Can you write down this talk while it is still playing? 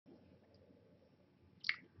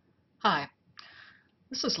Hi,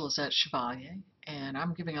 this is Lizette Chevalier, and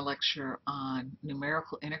I'm giving a lecture on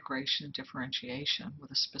numerical integration and differentiation with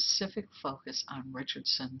a specific focus on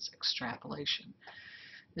Richardson's extrapolation.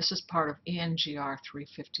 This is part of ENGR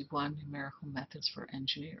 351, Numerical Methods for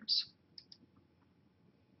Engineers.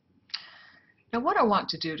 Now, what I want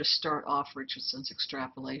to do to start off Richardson's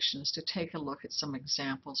extrapolation is to take a look at some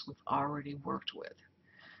examples we've already worked with.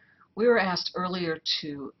 We were asked earlier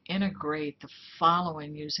to integrate the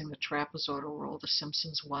following using the trapezoidal rule, the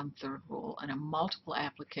Simpson's 1/3 rule, and a multiple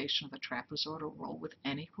application of the trapezoidal rule with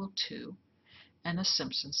n equal 2 and the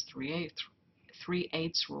Simpson's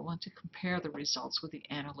 3/8 rule, and to compare the results with the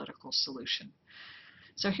analytical solution.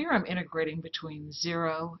 So here I'm integrating between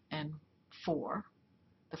 0 and 4,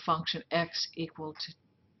 the function x equal to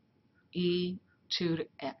e2 to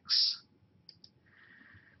x.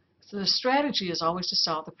 So the strategy is always to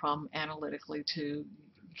solve the problem analytically to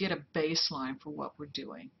get a baseline for what we're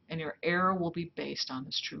doing. And your error will be based on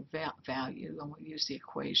this true value, and we'll use the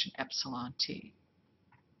equation epsilon t.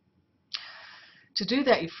 To do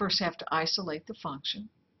that, you first have to isolate the function,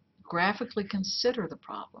 graphically consider the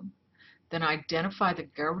problem, then identify the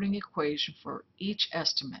governing equation for each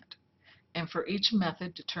estimate, and for each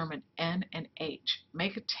method determine n and h.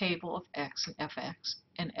 Make a table of x and fx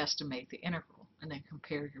and estimate the integral, and then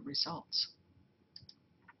compare your results.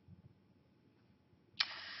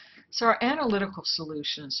 So our analytical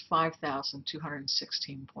solution is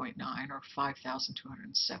 5,216.9 or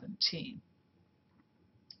 5,217.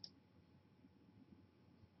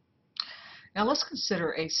 Now let's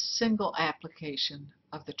consider a single application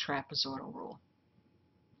of the trapezoidal rule.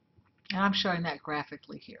 And I'm showing that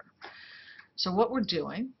graphically here. So what we're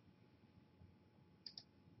doing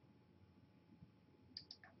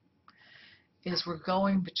is we're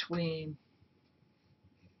going between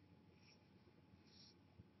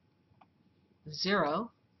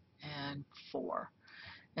 0 and 4.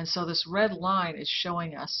 And so this red line is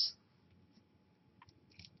showing us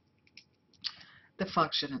the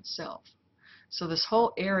function itself. So this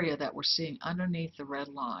whole area that we're seeing underneath the red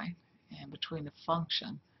line and between the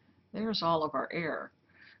function, there's all of our error,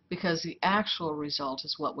 because the actual result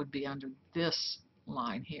is what would be under this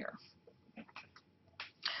line here.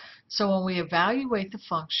 So when we evaluate the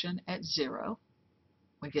function at 0,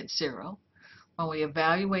 we get 0. When we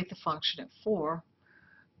evaluate the function at 4,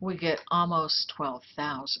 we get almost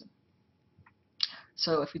 12,000.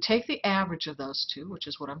 So if we take the average of those two, which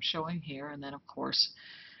is what I'm showing here, and then of course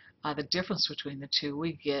the difference between the two,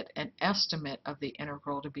 we get an estimate of the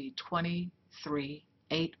integral to be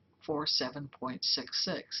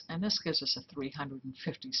 23,847.66, and this gives us a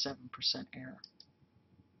 357% error.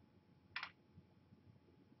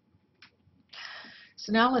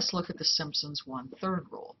 So now let's look at the Simpson's 1/3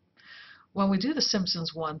 rule. When we do the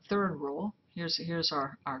Simpson's 1/3 rule, here's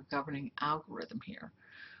our governing algorithm here.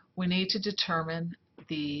 We need to determine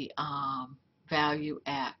the value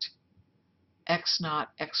at x0,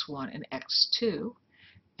 x1, and x2.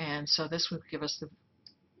 And so this would give us the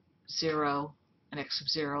 0, an x of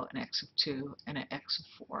 0, an x of 2, and an x of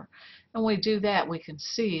 4. And when we do that, we can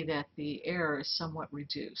see that the error is somewhat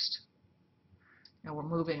reduced. Now we're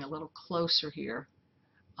moving a little closer here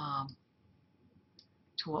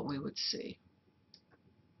to what we would see.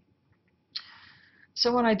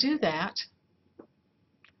 So when I do that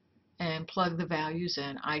and plug the values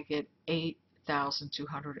in, I get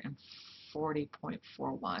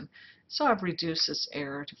 8,240.41. So I've reduced this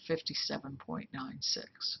error to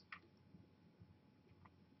 57.96.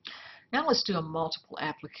 Now let's do a multiple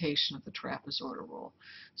application of the trapezoidal rule.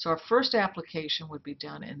 So our first application would be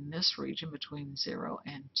done in this region between 0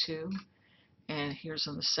 and 2, and here's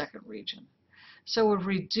in the second region. So we've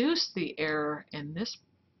reduced the error in this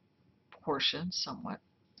portion somewhat,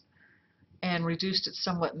 and reduced it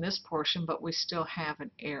somewhat in this portion, but we still have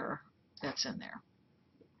an error that's in there.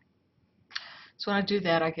 So when I do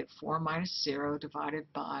that, I get 4 minus 0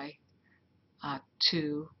 divided by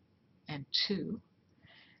 2 and 2.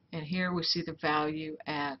 And here we see the value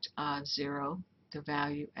at 0, the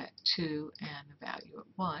value at 2, and the value at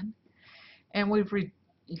 1. And we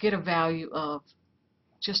get a value of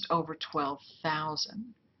just over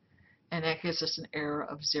 12,000. And that gives us an error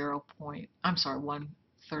of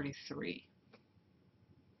 133.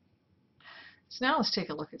 So now let's take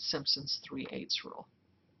a look at Simpson's 3/8 rule.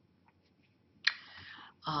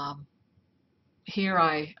 Here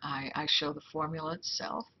I show the formula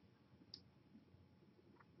itself.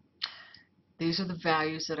 These are the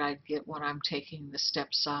values that I get when I'm taking the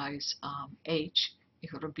step size h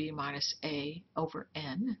equal to b minus a over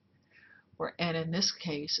n, where n in this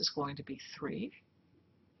case is going to be 3.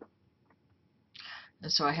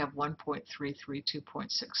 And so I have 1.33,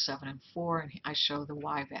 2.67, and 4, and I show the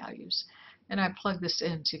y values. And I plug this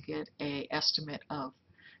in to get an estimate of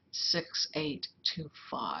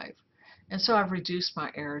 6825. And so I've reduced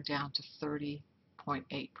my error down to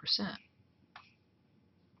 30.8%.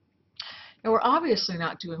 Now we're obviously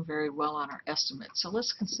not doing very well on our estimates, so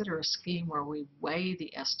let's consider a scheme where we weigh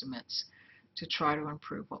the estimates to try to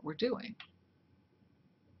improve what we're doing.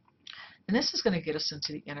 And this is going to get us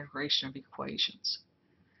into the integration of equations.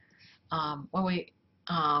 When we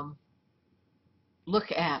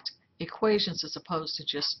look at equations as opposed to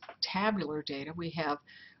just tabular data, we have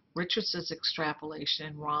Richardson's extrapolation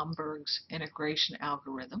and Romberg's integration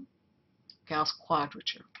algorithm, Gauss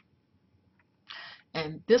quadrature.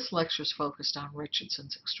 And this lecture is focused on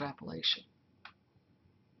Richardson's extrapolation.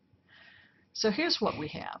 So here's what we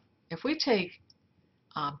have. If we take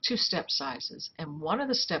two step sizes, and one of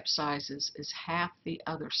the step sizes is half the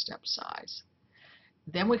other step size,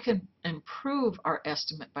 then we can improve our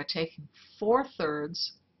estimate by taking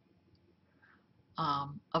 4/3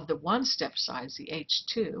 of the one step size, the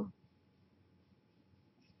H2,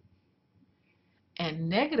 and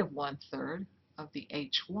 -1/3 of the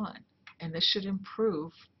H1. And this should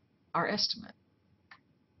improve our estimate.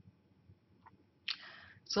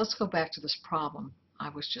 So let's go back to this problem I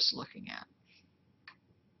was just looking at.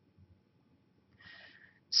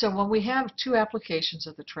 So when we have two applications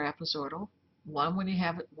of the trapezoidal, one when you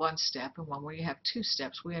have one step and one when you have two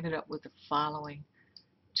steps, we ended up with the following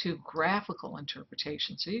two graphical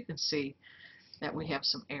interpretations. So you can see that we have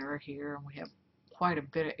some error here, and we have quite a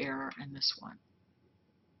bit of error in this one.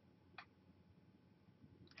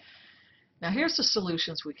 Now here's the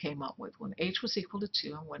solutions we came up with when h was equal to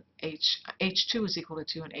 2 and when h2 was equal to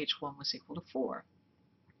 2 and h1 was equal to 4.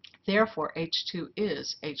 Therefore, h2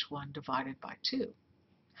 is h1 divided by 2.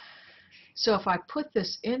 So if I put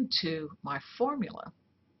this into my formula,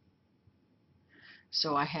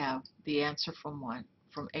 so I have the answer from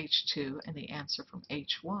h2 and the answer from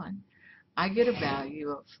h1, I get a value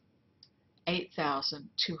of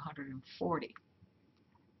 8,240.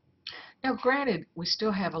 Now granted, we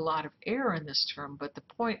still have a lot of error in this term, but the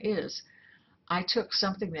point is I took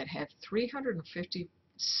something that had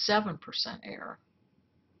 357% error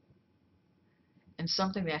and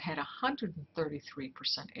something that had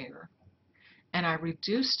 133% error, and I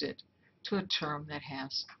reduced it to a term that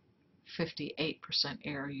has 58%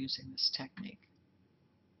 error using this technique,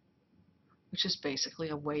 which is basically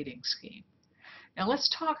a weighting scheme. Now let's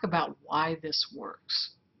talk about why this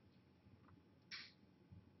works.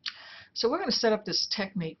 So we're going to set up this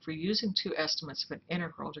technique for using two estimates of an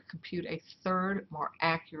integral to compute a third, more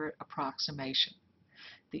accurate approximation.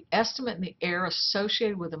 The estimate and the error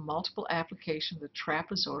associated with a multiple application of the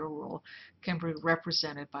trapezoidal rule can be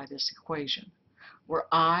represented by this equation, where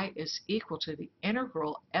I is equal to the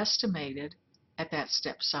integral estimated at that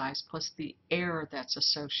step size plus the error that's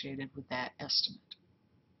associated with that estimate.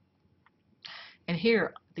 And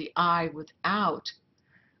here, the I without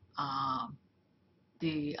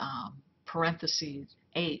the parentheses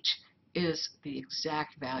h is the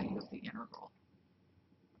exact value of the integral.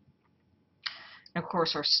 And of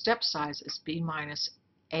course, our step size is b minus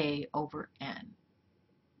a over n.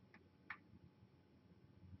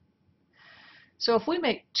 So if we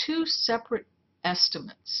make two separate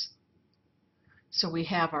estimates, so we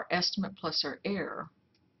have our estimate plus our error,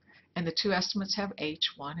 and the two estimates have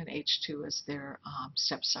h1 and h2 as their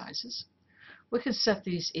step sizes, we can set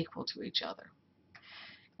these equal to each other.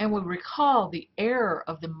 And we recall the error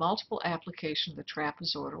of the multiple application of the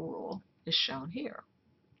trapezoidal rule is shown here.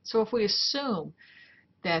 So if we assume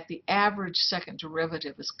that the average second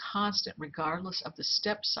derivative is constant regardless of the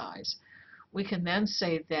step size, we can then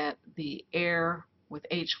say that the error with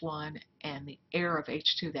h1 and the error of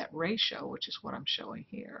h2, that ratio, which is what I'm showing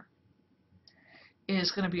here,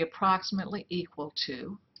 is going to be approximately equal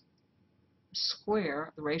to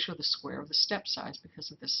the ratio of the square of the step size because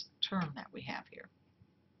of this term that we have here.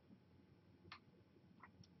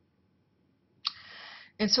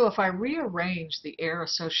 And so if I rearrange the error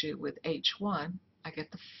associated with h1, I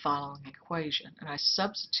get the following equation, and I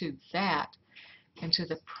substitute that into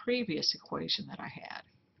the previous equation that I had.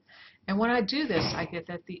 And when I do this, I get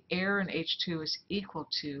that the error in h2 is equal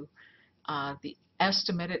to the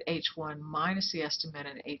estimate at h1 minus the estimate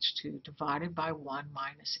at h2 divided by 1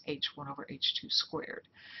 minus h1 over h2 squared.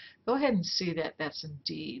 Go ahead and see that that's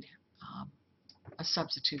indeed a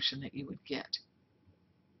substitution that you would get.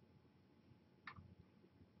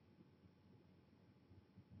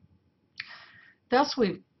 Thus,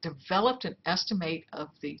 we've developed an estimate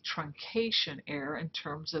of the truncation error in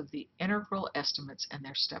terms of the integral estimates and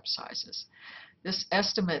their step sizes. This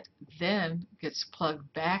estimate then gets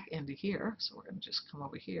plugged back into here, so we're going to just come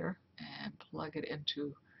over here and plug it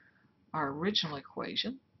into our original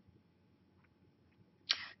equation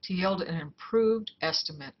to yield an improved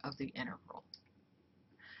estimate of the integral.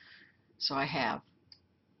 So I have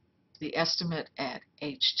the estimate at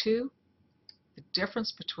H2, the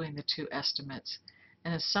difference between the two estimates,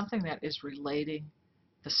 and it's something that is relating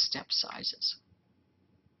the step sizes.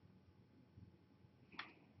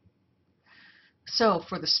 So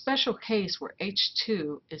for the special case where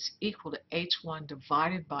H2 is equal to H1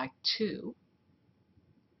 divided by 2,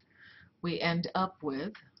 we end up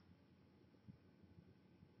with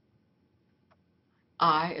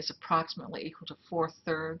I is approximately equal to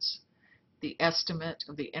 4/3 the estimate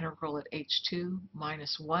of the integral at H2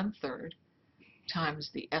 minus 1/3 times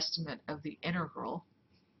the estimate of the integral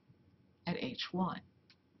at H1.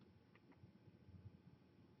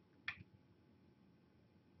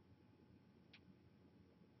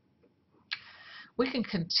 We can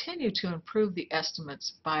continue to improve the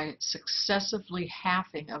estimates by successively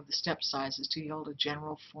halving of the step sizes to yield a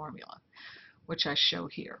general formula, which I show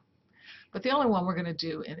here. But the only one we're going to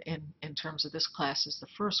do in terms of this class is the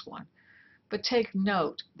first one. But take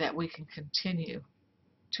note that we can continue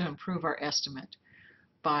to improve our estimate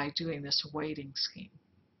by doing this weighting scheme.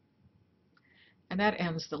 And that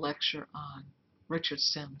ends the lecture on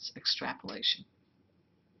Richardson's extrapolation.